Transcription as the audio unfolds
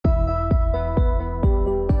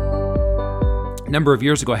number of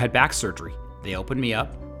years ago, I had back surgery. They opened me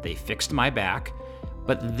up, they fixed my back,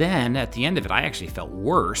 but then at the end of it, I actually felt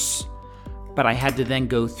worse, but I had to then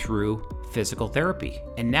go through physical therapy.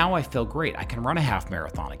 And now I feel great. I can run a half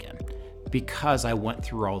marathon again because I went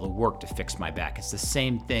through all the work to fix my back. It's the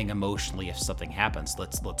same thing emotionally if something happens.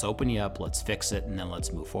 Let's open you up, let's fix it, and then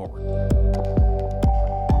let's move forward.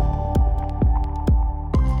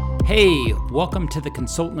 Hey, welcome to the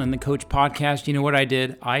Consultant and the Coach podcast. You know what I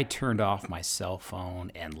did? I turned off my cell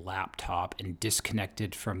phone and laptop and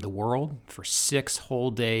disconnected from the world for 6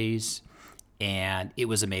 whole days, and it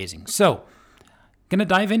was amazing. So, going to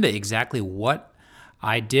dive into exactly what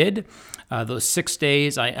I did. Those 6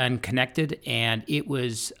 days I unconnected, and it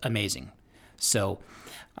was amazing. So,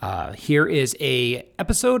 here is a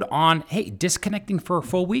episode on, disconnecting for a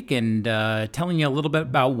full week and telling you a little bit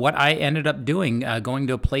about what I ended up doing, going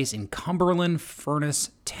to a place in Cumberland Furnace,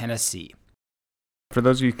 Tennessee. For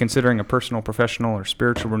those of you considering a personal, professional, or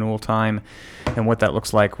spiritual renewal time and what that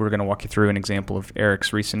looks like, we're going to walk you through an example of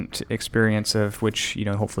Eric's recent experience, of which,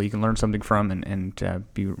 hopefully you can learn something from and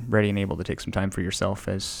be ready and able to take some time for yourself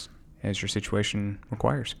as your situation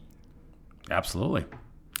requires. Absolutely.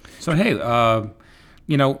 So,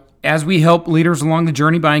 as we help leaders along the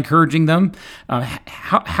journey by encouraging them,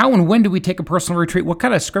 how and when do we take a personal retreat? What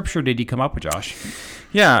kind of scripture did you come up with, Josh?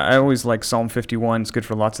 Yeah, I always like Psalm 51. It's good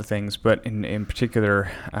for lots of things, but in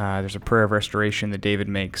particular, there's a prayer of restoration that David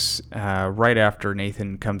makes right after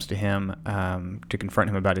Nathan comes to him to confront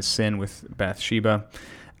him about his sin with Bathsheba.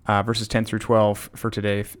 Verses 10 through 12 for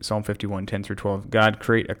today, Psalm 51, 10 through 12. God,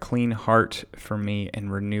 create a clean heart for me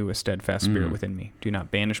and renew a steadfast spirit within me. Do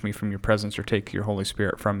not banish me from your presence or take your Holy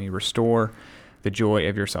Spirit from me. Restore the joy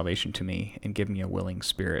of your salvation to me and give me a willing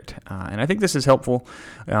spirit. And I think this is helpful,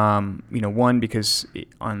 one, because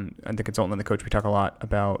on the Consultant and the Coach, we talk a lot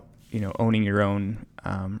about owning your own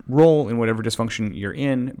role in whatever dysfunction you're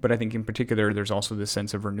in. But I think in particular, there's also this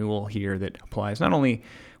sense of renewal here that applies not only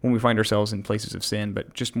when we find ourselves in places of sin,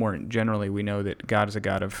 but just more generally, we know that God is a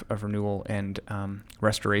God of renewal and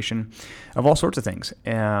restoration of all sorts of things.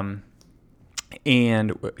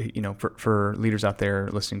 And for leaders out there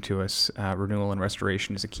listening to us, renewal and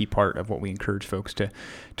restoration is a key part of what we encourage folks to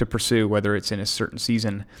pursue, whether it's in a certain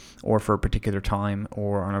season or for a particular time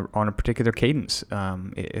or on a particular cadence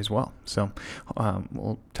as well. So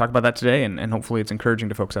we'll talk about that today, and hopefully it's encouraging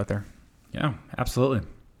to folks out there. Yeah, absolutely.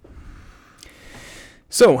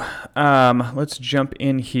 So let's jump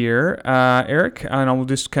in here, Eric, and I'll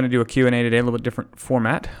just kind of do a Q&A today, a little bit different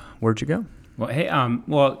format. Where'd you go?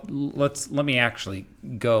 Well, let me actually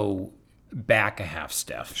go back a half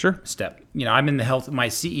step. Sure. I'm in the health. My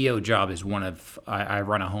CEO job is I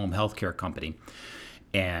run a home healthcare company,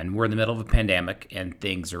 and we're in the middle of a pandemic, and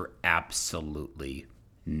things are absolutely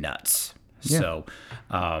nuts. Yeah. So,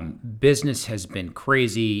 business has been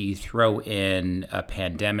crazy. You throw in a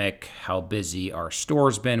pandemic, how busy our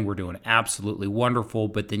store's been. We're doing absolutely wonderful,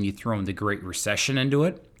 but then you throw in the Great Recession into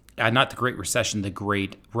it. Not the Great Recession, the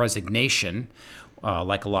Great Resignation.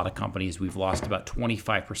 Like a lot of companies, we've lost about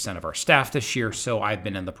 25% of our staff this year. So I've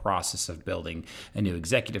been in the process of building a new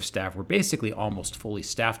executive staff. We're basically almost fully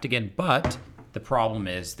staffed again, but the problem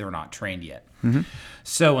is they're not trained yet. Mm-hmm.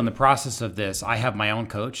 So in the process of this, I have my own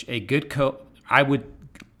coach. A good coach, I would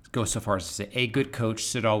go so far as to say, a good coach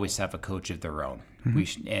should always have a coach of their own.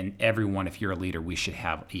 Mm-hmm. And everyone, if you're a leader, we should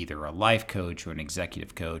have either a life coach or an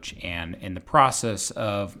executive coach. And in the process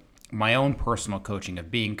of my own personal coaching of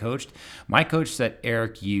being coached, my coach said,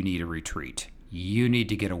 Eric, you need a retreat. You need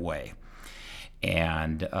to get away.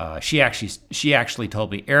 And she actually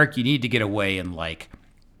told me, Eric, you need to get away in like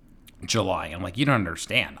July. I'm like, you don't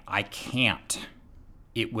understand. I can't.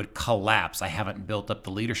 It would collapse. I haven't built up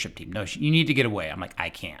the leadership team. No, you need to get away. I'm like, I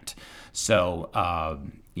can't. So,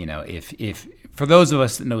 if for those of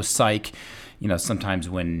us that know psych, sometimes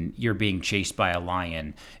when you're being chased by a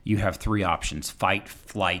lion, you have 3 options: fight,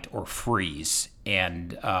 flight, or freeze.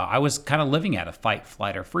 And I was kind of living at a fight,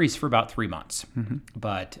 flight, or freeze for about 3 months. Mm-hmm.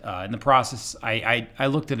 But in the process, I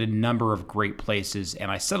looked at a number of great places, and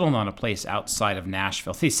I settled on a place outside of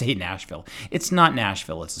Nashville. They say Nashville. It's not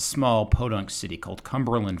Nashville. It's a small podunk city called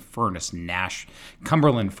Cumberland Furnace,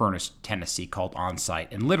 Tennessee, called Onsite.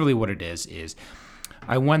 And literally what it is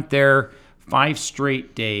I went there 5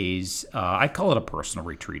 straight days. I call it a personal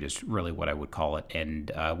retreat is really what I would call it.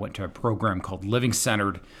 And went to a program called Living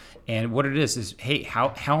Centered. And what it is, hey,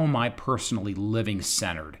 how am I personally living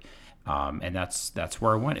centered? And that's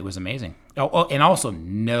where I went. It was amazing. Oh, and also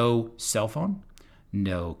no cell phone,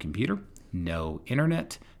 no computer, no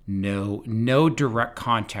internet, no direct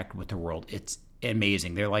contact with the world. It's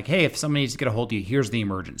amazing. They're like, hey, if somebody needs to get a hold of you, here's the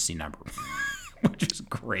emergency number. which is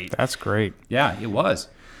great. That's great. Yeah, it was.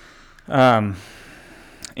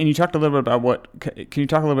 And you talked a little bit about can you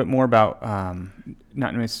talk a little bit more about,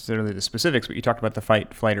 not necessarily the specifics, but you talked about the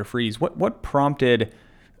fight, flight, or freeze. What prompted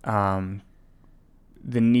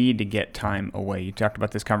the need to get time away? You talked about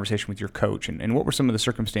this conversation with your coach, and what were some of the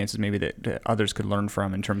circumstances maybe that others could learn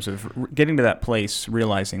from in terms of getting to that place,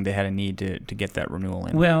 realizing they had a need to get that renewal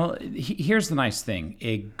in? Well, here's the nice thing.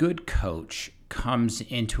 A good coach comes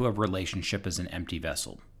into a relationship as an empty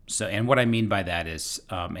vessel. So, and what I mean by that is,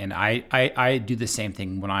 and I do the same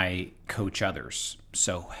thing when I coach others.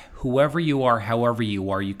 So whoever you are, however you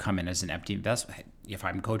are, you come in as an empty vessel. If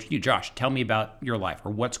I'm coaching you, Josh, tell me about your life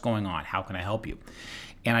or what's going on. How can I help you?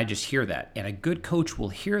 And I just hear that. And a good coach will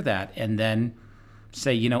hear that and then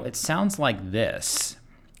say, it sounds like this.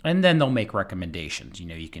 And then they'll make recommendations.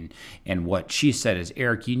 You can, and what she said is,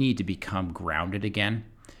 Eric, you need to become grounded again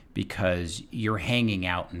because you're hanging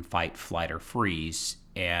out in fight, flight, or freeze.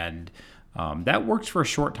 And that works for a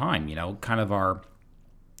short time, kind of our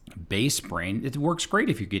base brain. It works great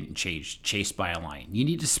if you're getting chased by a lion. You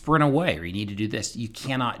need to sprint away or you need to do this. You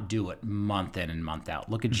cannot do it month in and month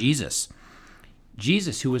out. Look at Jesus.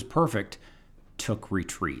 Jesus, who was perfect, took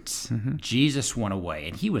retreats. Jesus went away,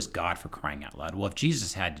 and he was God, for crying out loud. Well, if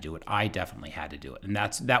Jesus had to do it, I definitely had to do it. And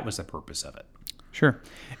that was the purpose of it. Sure.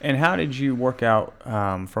 And how did you work out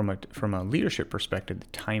from a leadership perspective, the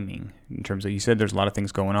timing, in terms of, you said there's a lot of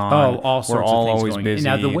things going on. Oh, all sorts We're all of things always going busy.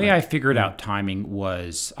 Now, the way I figured out timing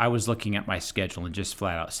was I was looking at my schedule and just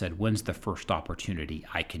flat out said, when's the first opportunity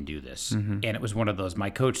I can do this? And it was one of those, my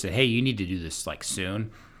coach said, hey, you need to do this like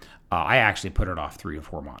soon. I actually put it off 3 to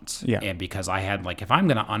 4 months. Yeah. And because I had if I'm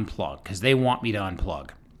going to unplug, because they want me to unplug,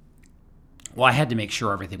 well, I had to make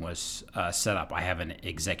sure everything was set up. I have an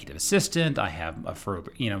executive assistant. I have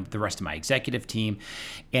the rest of my executive team.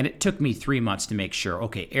 And it took me 3 months to make sure,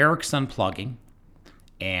 okay, Eric's unplugging,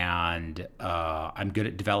 and I'm good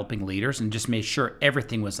at developing leaders, and just made sure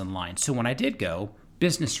everything was in line. So when I did go,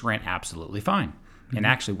 business ran absolutely fine. And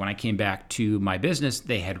actually, when I came back to my business,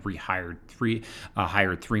 they had hired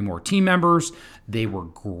 3 more team members. They were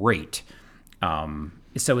great.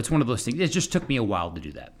 So it's one of those things. It just took me a while to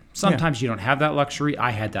do that. Sometimes you don't have that luxury.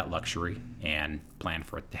 I had that luxury and planned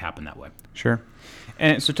for it to happen that way. Sure.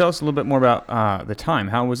 And so tell us a little bit more about the time.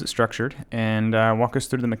 How was it structured? And walk us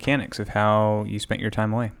through the mechanics of how you spent your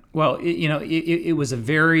time away. Well, it was a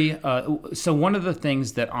very so one of the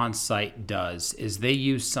things that Onsite does is they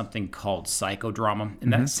use something called psychodrama,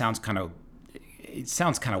 and that sounds kind of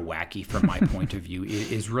wacky from my point of view.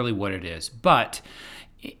 It is really what it is, but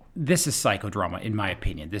this is psychodrama, in my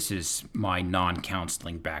opinion. This is my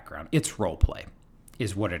non-counseling background. It's role play,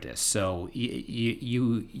 is what it is. So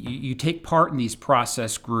you take part in these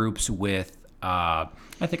process groups with. I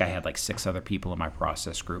think I had 6 other people in my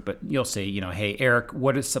process group, but you'll say, hey, Eric,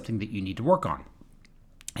 what is something that you need to work on?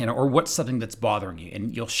 Or what's something that's bothering you?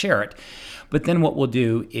 And you'll share it. But then what we'll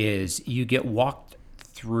do is you get walked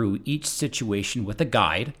through each situation with a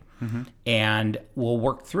guide, and we'll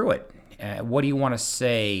work through it. What do you want to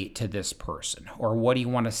say to this person? Or what do you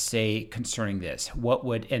want to say concerning this?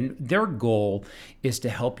 And their goal is to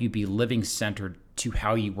help you be living centered to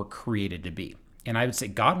how you were created to be. And I would say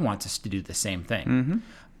God wants us to do the same thing.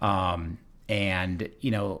 And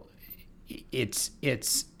it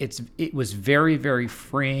was very, very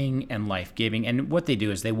freeing and life-giving. And what they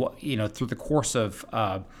do is they through the course of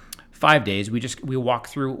 5 days, we walk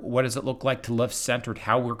through what does it look like to live centered,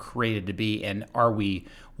 how we're created to be, and are we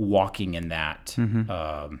walking in that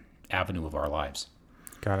avenue of our lives.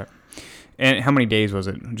 Got it. And how many days was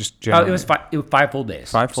it? Just generally? It was 5 full days.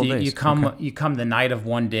 5 full days. You come the night of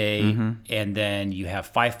one day, and then you have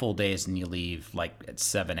 5 full days, and you leave at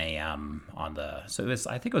 7 a.m. on the. So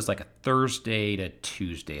I think it was a Thursday to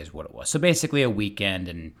Tuesday is what it was. So basically a weekend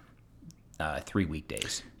and 3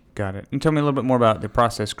 weekdays. Got it. And tell me a little bit more about the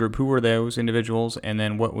process group. Who were those individuals, and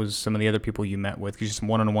then what was some of the other people you met with? Because some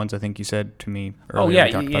one-on-ones, I think you said to me earlier. Oh yeah,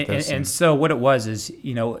 we talked about this, and so what it was is,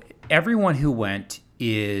 everyone who went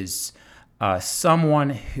is someone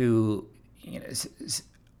who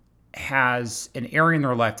has an area in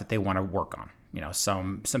their life that they want to work on.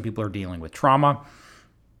 Some people are dealing with trauma.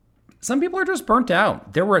 Some people are just burnt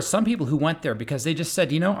out. There were some people who went there because they just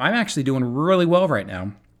said, I'm actually doing really well right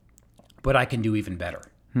now, but I can do even better.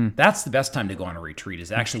 That's the best time to go on a retreat, is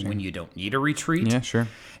actually when you don't need a retreat. Yeah, sure.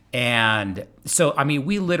 And so,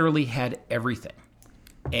 we literally had everything.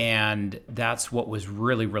 And that's what was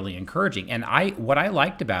really, really encouraging. And what I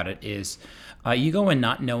liked about it is you go in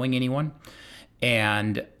not knowing anyone,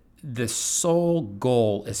 and the sole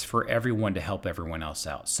goal is for everyone to help everyone else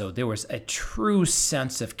out. So there was a true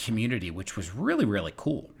sense of community, which was really, really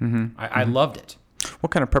cool. I loved it.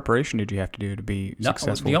 What kind of preparation did you have to do to be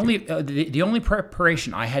successful? The only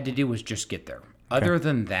preparation I had to do was just get there. Other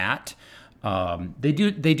than that, they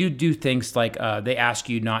do things like they ask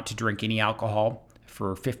you not to drink any alcohol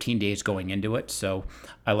for 15 days going into it. So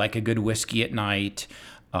I like a good whiskey at night,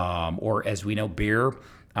 or as we know, beer.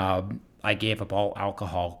 I gave up all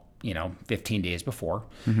alcohol, 15 days before,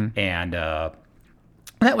 and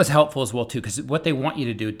that was helpful as well too, because what they want you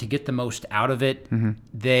to do to get the most out of it,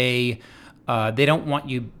 they don't want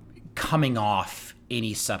you coming off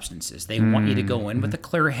any substances. They want you to go in with a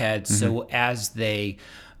clear head. So as they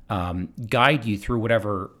guide you through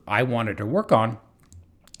whatever I wanted to work on,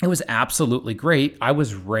 it was absolutely great. I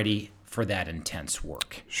was ready for that intense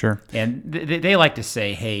work. Sure. And they like to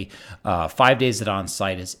say, hey, 5 days at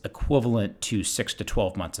Onsite is equivalent to 6 to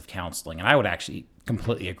 12 months of counseling. And I would actually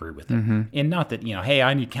completely agree with it. And not that, hey,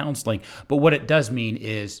 I need counseling. But what it does mean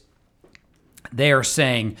is they are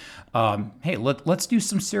saying, hey, let's do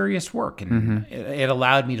some serious work. And it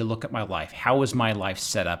allowed me to look at my life. How is my life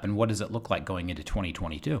set up, and what does it look like going into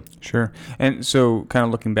 2022? Sure. And so kind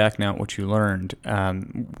of looking back now at what you learned,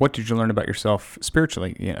 what did you learn about yourself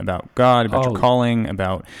spiritually, about God, about your calling,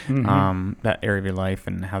 about that area of your life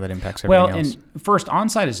and how that impacts everything else? And first,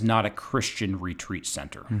 Onsite is not a Christian retreat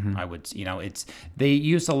center. I would, they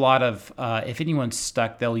use a lot of, if anyone's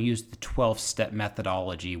stuck, they'll use the 12-step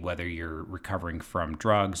methodology, whether you're recovering from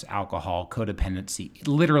drugs, alcohol, codependency,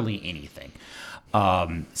 literally anything.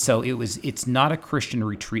 So it's not a Christian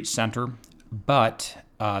retreat center, but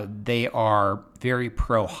they are very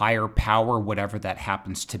pro higher power, whatever that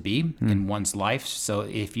happens to be in one's life. So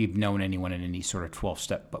if you've known anyone in any sort of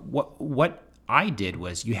 12-step, but what I did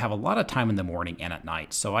was, you have a lot of time in the morning and at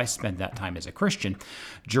night. So I spend that time as a Christian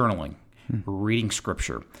journaling, reading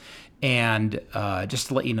scripture. And just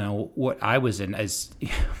to let you know what I was in, as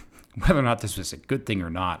whether or not this was a good thing or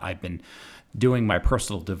not, I've been doing my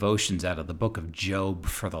personal devotions out of the book of Job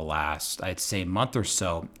for the last, I'd say, month or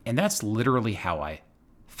so. And that's literally how I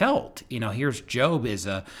felt. Here's Job is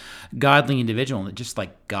a godly individual, and just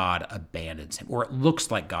like God abandons him, or it looks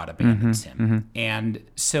like God abandons him. And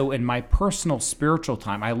so in my personal spiritual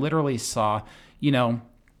time, I literally saw,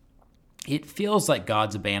 it feels like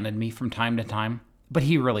God's abandoned me from time to time, but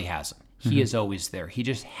he really hasn't. He is always there. He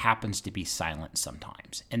just happens to be silent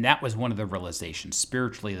sometimes. And that was one of the realizations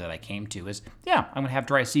spiritually that I came to is, I'm going to have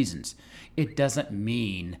dry seasons. It doesn't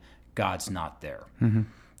mean God's not there.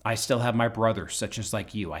 I still have my brothers, such as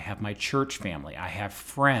like you. I have my church family. I have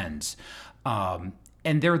friends. And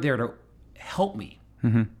they're there to help me.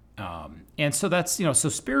 And so that's, so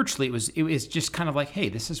spiritually it was just kind of like, hey,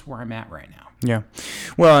 this is where I'm at right now. Yeah.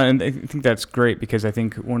 Well, and I think that's great, because I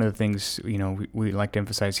think one of the things, we like to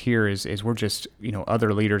emphasize here is we're just,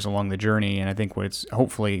 other leaders along the journey. And I think what's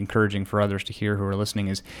hopefully encouraging for others to hear who are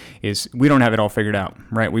listening is we don't have it all figured out,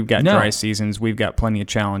 right? We've got dry seasons. We've got plenty of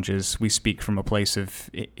challenges. We speak from a place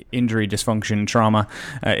of injury, dysfunction, trauma,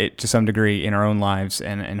 to some degree in our own lives,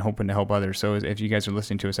 and hoping to help others. So if you guys are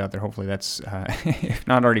listening to us out there, hopefully that's, if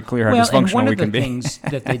not already clear how dysfunctional we can be. One of the things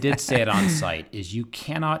that they did say at Onsite is you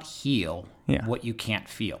cannot heal what you can't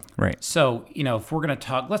feel. Right. So, if we're going to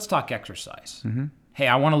talk, let's talk exercise. Hey,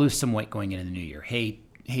 I want to lose some weight going into the new year. Hey,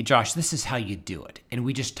 Josh, this is how you do it. And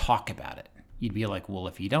we just talk about it. You'd be like, well,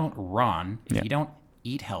 if you don't run, if you don't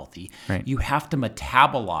eat healthy, you have to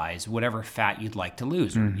metabolize whatever fat you'd like to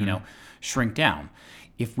lose or, shrink down.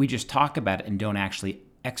 If we just talk about it and don't actually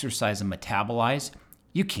exercise and metabolize,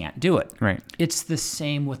 you can't do it. Right. It's the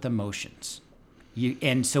same with emotions.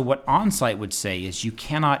 And so what Onsite would say is you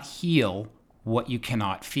cannot heal what you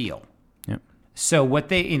cannot feel. Yep. So what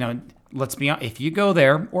they, let's be honest, if you go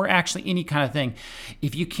there, or actually any kind of thing,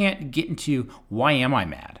 if you can't get into why am I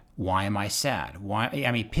mad? Why am I sad?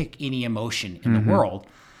 Pick any emotion in the world.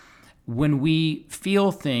 When we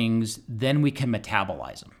feel things, then we can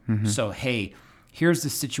metabolize them. So, hey, here's the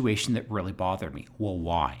situation that really bothered me. Well,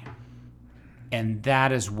 why? And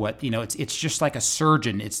that is what, it's just like a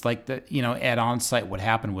surgeon. It's like at Onsite, what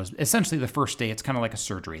happened was essentially the first day, it's kind of like a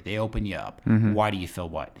surgery. They open you up. Why do you feel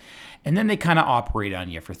what? And then they kind of operate on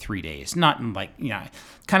you for 3 days, not in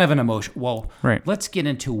kind of an emotion. Well, let's get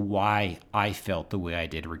into why I felt the way I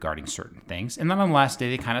did regarding certain things. And then on the last day,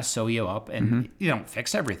 they kind of sew you up and you don't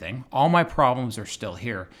fix everything. All my problems are still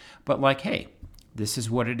here. But hey, this is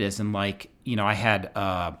what it is. And I had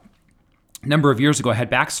a number of years ago, I had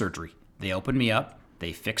back surgery. They opened me up,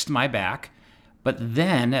 they fixed my back, but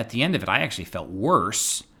then at the end of it, I actually felt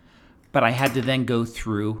worse, but I had to then go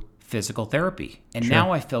through physical therapy. And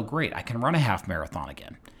now I feel great. I can run a half marathon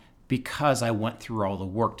again. because I went through all the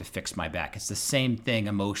work to fix my back. It's the same thing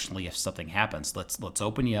emotionally. If something happens, let's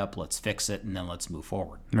open you up, let's fix it, and then let's move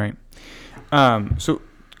forward. Right. So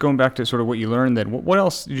going back to sort of what you learned, then what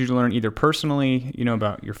else did you learn, either personally,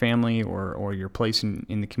 about your family or your place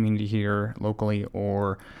in the community here locally,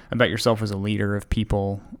 or about yourself as a leader of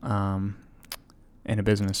people in a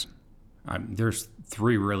business? There's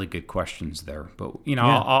 3 really good questions there, but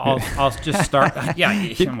I'll just start.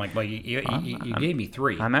 I'm like, well, you gave me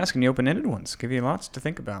 3. I'm asking you open-ended ones. Give you lots to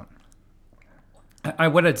think about.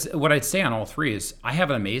 What I'd say on all 3 is I have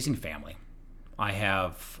an amazing family. I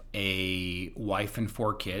have a wife and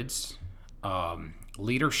 4 kids.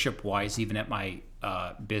 Leadership-wise, even at my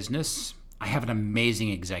business, I have an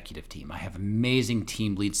amazing executive team. I have amazing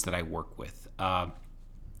team leads that I work with,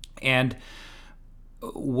 and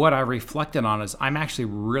what I reflected on is I'm actually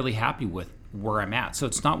really happy with where I'm at. So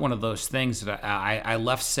it's not one of those things that I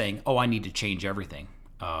left saying, oh, I need to change everything.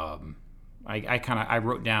 I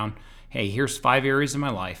wrote down, hey, here's 5 areas of my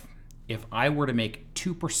life. If I were to make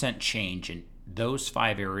 2% change in those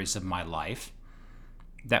 5 areas of my life,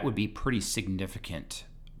 that would be pretty significant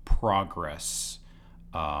progress,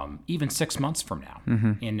 even 6 months from now.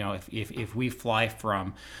 Mm-hmm. If we fly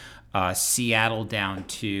from Seattle down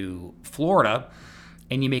to Florida,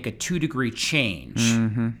 and you make a 2-degree change,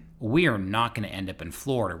 mm-hmm. we are not going to end up in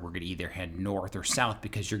Florida. We're going to either head north or south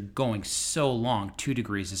because you're going so long. 2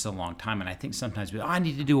 degrees is a long time. And I think sometimes I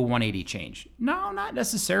need to do a 180 change. No, not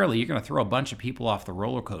necessarily. You're going to throw a bunch of people off the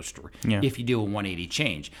roller coaster if you do a 180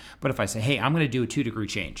 change. But if I say, hey, I'm going to do a 2-degree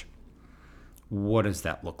change, what does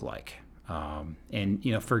that look like?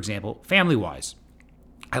 For example, family-wise,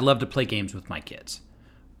 I love to play games with my kids.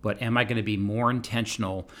 But am I going to be more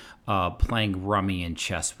intentional playing rummy and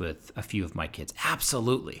chess with a few of my kids?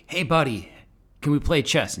 Absolutely. Hey, buddy, can we play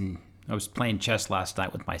chess? And I was playing chess last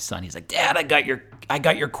night with my son. He's like, Dad, I got your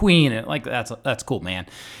queen. And like, that's cool, man.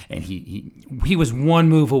 And he was 1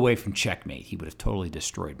 move away from checkmate. He would have totally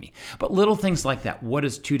destroyed me. But little things like that. What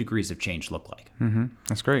does 2 degrees of change look like? Mm-hmm.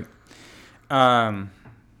 That's great. And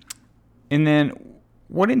then,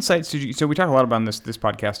 what insights did you? So we talk a lot about this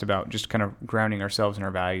podcast about just kind of grounding ourselves in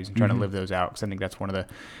our values and trying to live those out, because I think that's one of the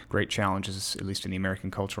great challenges, at least in the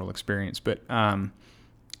American cultural experience. But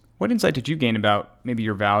what insight did you gain about maybe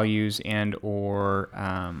your values or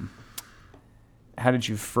how did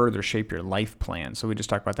you further shape your life plan? So we just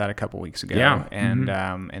talked about that a couple weeks ago, and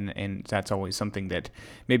and that's always something that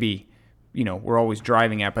maybe we're always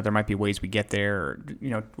driving at, but there might be ways we get there. Or,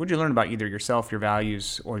 what did you learn about either yourself, your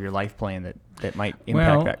values, or your life plan that might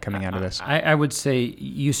impact that coming out of this? I would say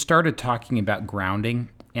you started talking about grounding,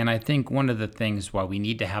 and I think one of the things why we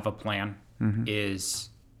need to have a plan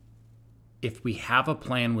is if we have a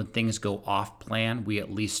plan when things go off plan, we at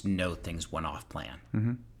least know things went off plan.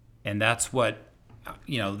 Mm-hmm. And that's what,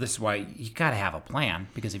 this is why you got to have a plan,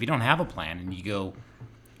 because if you don't have a plan and you go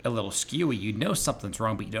a little skewy, you know something's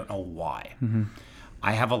wrong, but you don't know why. Mm-hmm.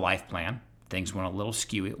 I have a life plan. Things went a little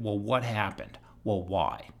skewy. Well, what happened? Well,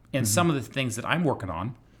 why? And some of the things that I'm working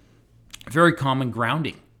on, very common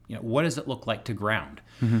grounding. What does it look like to ground?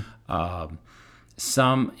 Mm-hmm.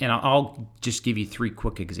 And I'll just give you 3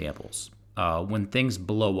 quick examples. When things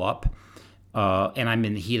blow up and I'm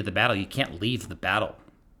in the heat of the battle, you can't leave the battle,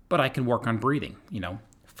 but I can work on breathing,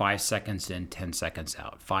 5 seconds in, 10 seconds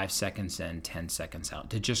out, 5 seconds in, 10 seconds out,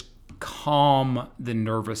 to just calm the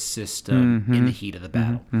nervous system in the heat of the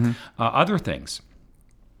battle. Mm-hmm. Other things,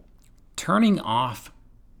 turning off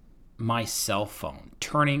my cell phone,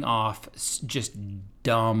 turning off just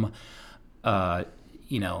dumb, dopamine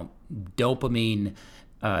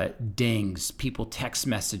dings, people text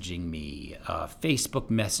messaging me, Facebook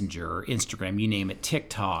Messenger, Instagram, you name it,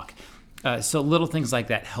 TikTok. So little things like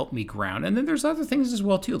that help me ground. And then there's other things as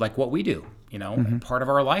well, too, like what we do, part of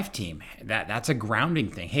our life team. That's a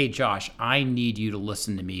grounding thing. Hey, Josh, I need you to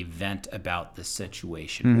listen to me vent about this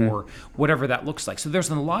situation or whatever that looks like. So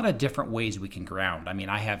there's a lot of different ways we can ground. I mean,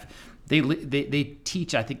 they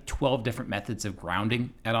teach, I think, 12 different methods of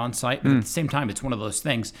grounding at Onsite. But at the same time, it's one of those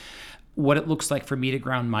things. What it looks like for me to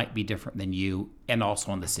ground might be different than you, and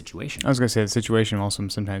also on the situation. I was going to say the situation also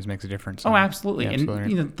sometimes makes a difference. Oh, absolutely. Yeah,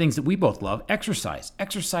 absolutely. And things that we both love, exercise.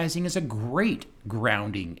 Exercising is a great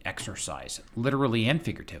grounding exercise, literally and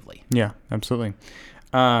figuratively. Yeah, absolutely.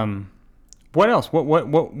 What else?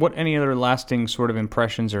 What any other lasting sort of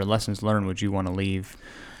impressions or lessons learned would you want to leave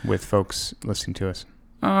with folks listening to us?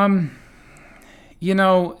 I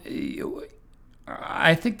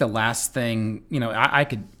think the last thing, I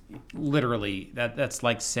could literally, that's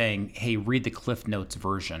like saying, hey, read the Cliff Notes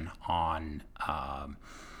version on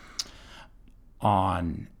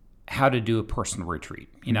how to do a personal retreat.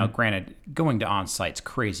 You know, granted, going to Onsite's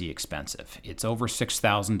crazy expensive. It's over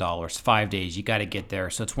 $6,000, 5 days. You got to get there.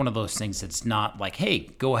 So it's one of those things that's not like,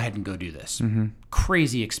 hey, go ahead and go do this.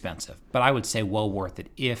 Crazy expensive. But I would say well worth it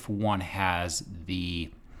if one has the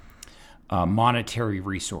monetary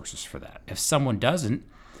resources for that. If someone doesn't,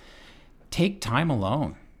 take time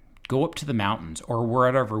alone. Go up to the mountains or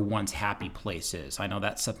wherever one's happy place is. I know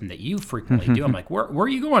that's something that you frequently do. I'm like, where are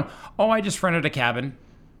you going? Oh, I just rented a cabin.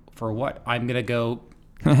 For what? I'm going to go,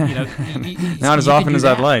 not as often as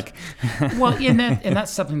I'd like. Well, and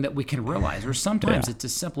that's something that we can realize. Or sometimes it's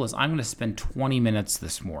as simple as I'm going to spend 20 minutes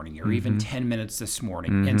this morning or even 10 minutes this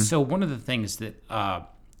morning. And so one of the things that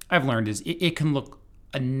I've learned is it can look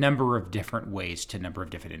a number of different ways to a number of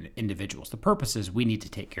different individuals. The purpose is we need to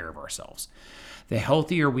take care of ourselves. The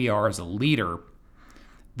healthier we are as a leader,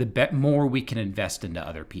 the more we can invest into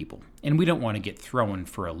other people. And we don't want to get thrown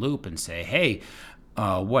for a loop and say, hey,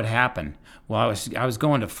 what happened? Well, I was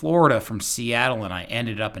going to Florida from Seattle and I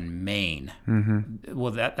ended up in Maine.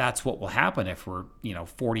 Well, that's what will happen if we're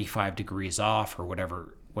 45 degrees off or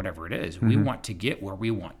whatever it is. We want to get where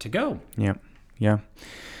we want to go.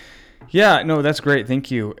 Yeah, no, that's great. Thank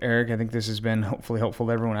you, Eric. I think this has been hopefully helpful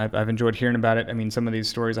to everyone. I've enjoyed hearing about it. I mean, some of these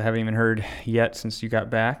stories I haven't even heard yet since you got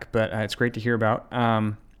back, but it's great to hear about.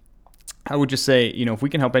 I would just say, if we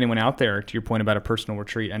can help anyone out there, to your point about a personal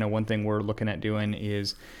retreat, I know one thing we're looking at doing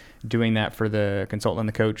is doing that for the consultant and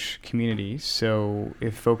the coach community. So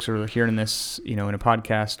if folks are hearing this, in a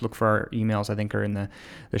podcast, look for our emails, I think are in the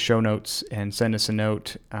show notes, and send us a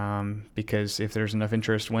note, because if there's enough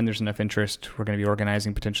interest, when there's enough interest, we're going to be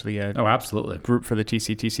organizing potentially a absolutely group for the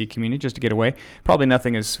TCTC community just to get away. Probably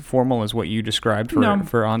nothing as formal as what you described for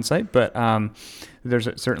Onsite, but there's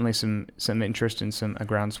certainly some interest and a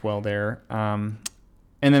groundswell there.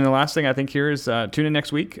 And then the last thing I think here is tune in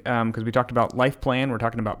next week, because we talked about life plan. We're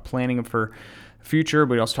talking about planning for future,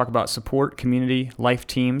 but we also talk about support, community, life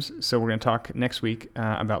teams. So we're going to talk next week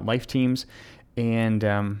about life teams.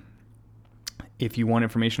 And if you want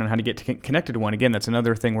information on how to get connected to one, again, that's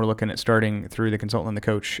another thing we're looking at starting through the consultant and the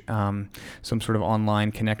coach, some sort of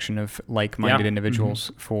online connection of like-minded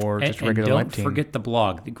individuals for just regular life team. Don't forget the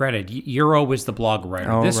blog. Granted, you're always the blog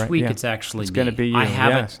writer. This week it's actually going to be you. I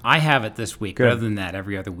have it this week. Good. Other than that,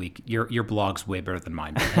 every other week, your blog's way better than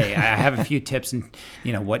mine. But hey, I have a few tips and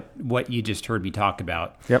what you just heard me talk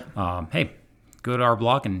about. Yep. Hey, go to our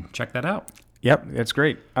blog and check that out. Yep, that's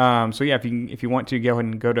great. So yeah, if you want to, go ahead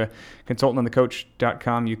and go to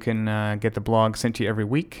consultantandthecoach.com. You can get the blog sent to you every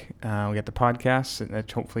week. We got the podcasts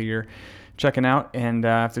that hopefully you're checking out. And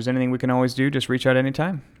if there's anything we can always do, just reach out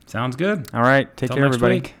anytime. Sounds good. All right, take care,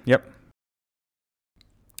 everybody. Week. Yep.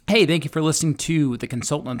 Hey, thank you for listening to the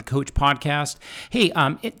Consultant and the Coach podcast. Hey,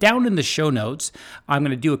 down in the show notes, I'm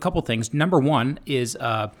going to do a couple things. Number one is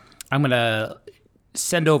I'm going to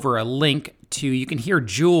send over a link to, you can hear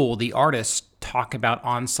Jewel, the artist, talk about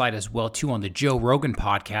Onsite as well, too, on the Joe Rogan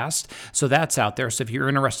podcast. So that's out there. So if you're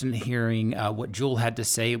interested in hearing what Jewel had to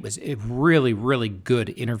say, it was a really, really good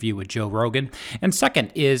interview with Joe Rogan. And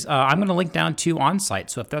second is I'm going to link down to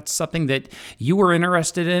Onsite. So if that's something that you were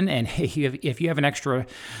interested in, and hey, if you have an extra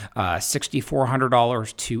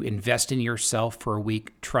 $6,400 to invest in yourself for a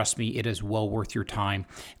week, trust me, it is well worth your time.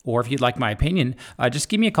 Or if you'd like my opinion, just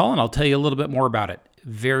give me a call and I'll tell you a little bit more about it.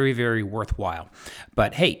 Very, very worthwhile.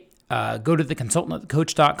 But hey, go to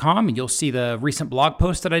theconsultantthecoach.com and you'll see the recent blog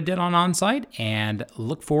post that I did on Onsite, and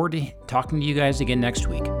look forward to talking to you guys again next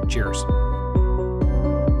week. Cheers.